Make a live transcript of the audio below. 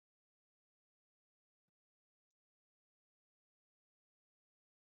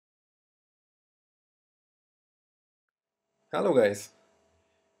Hello guys!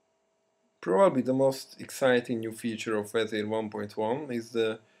 Probably the most exciting new feature of Vezér 1.1 is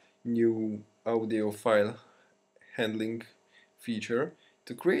the new audio file handling feature.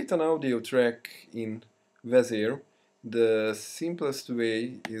 To create an audio track in Vezér, the simplest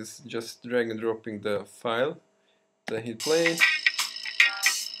way is just drag and dropping the file, then hit play,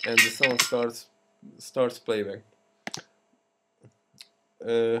 and the sound starts playback.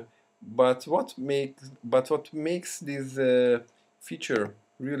 But what makes this feature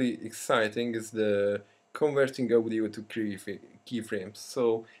really exciting is the converting audio to keyframes.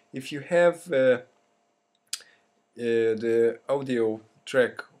 So if you have the audio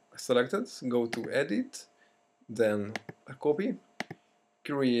track selected, go to Edit, then a copy,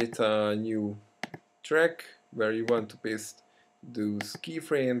 create a new track where you want to paste those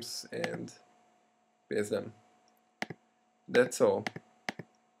keyframes and paste them. That's all.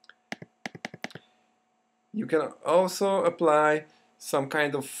 You can also apply some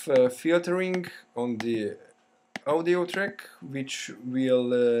kind of filtering on the audio track, which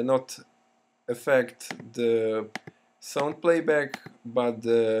will not affect the sound playback, but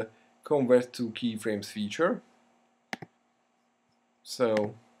the convert to keyframes feature.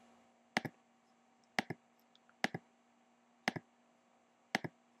 So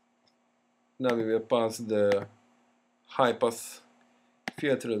now we will pass the high pass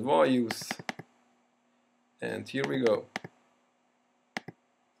filtered values, and here we go.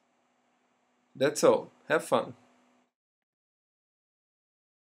 That's all. Have fun.